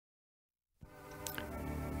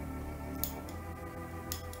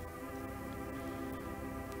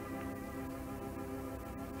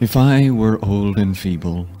If I were old and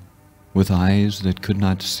feeble, with eyes that could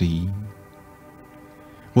not see,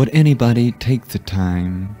 would anybody take the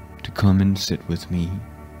time to come and sit with me,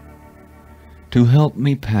 to help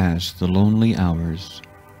me pass the lonely hours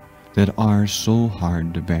that are so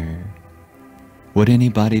hard to bear? Would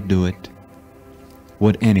anybody do it?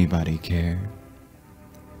 Would anybody care?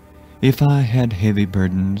 If I had heavy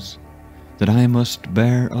burdens that I must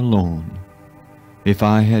bear alone, if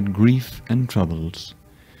I had grief and troubles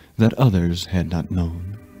that others had not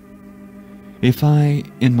known, if I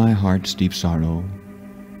in my heart's deep sorrow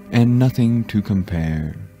and nothing to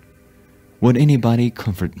compare, would anybody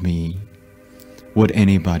comfort me? Would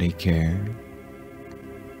anybody care?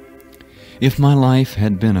 If my life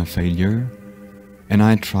had been a failure and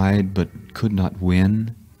I tried but could not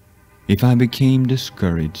win, if I became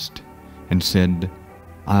discouraged and said,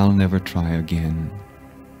 I'll never try again,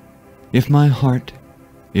 if my heart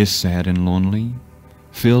is sad and lonely,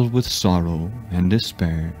 filled with sorrow and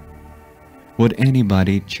despair, would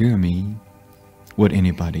anybody cheer me? Would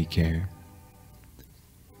anybody care?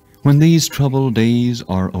 When these troubled days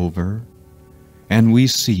are over and we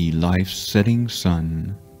see life's setting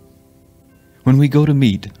sun, when we go to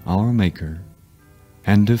meet our Maker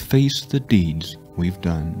and to face the deeds we've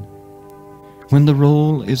done, when the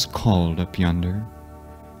roll is called up yonder,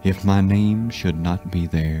 if my name should not be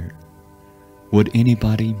there, would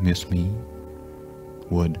anybody miss me?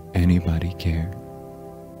 Would anybody care?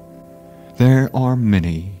 There are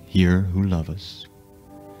many here who love us.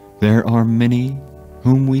 There are many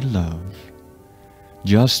whom we love,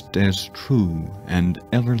 just as true and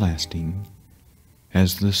everlasting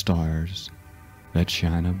as the stars that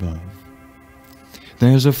shine above.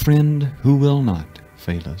 There's a friend who will not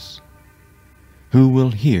fail us, who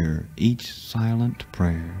will hear each silent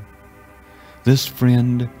prayer. This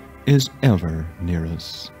friend is ever near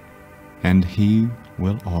us, and he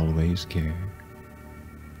will always care.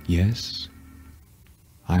 Yes,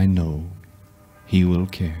 I know he will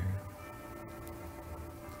care.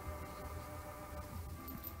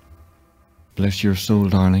 Bless your soul,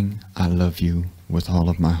 darling. I love you with all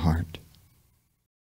of my heart.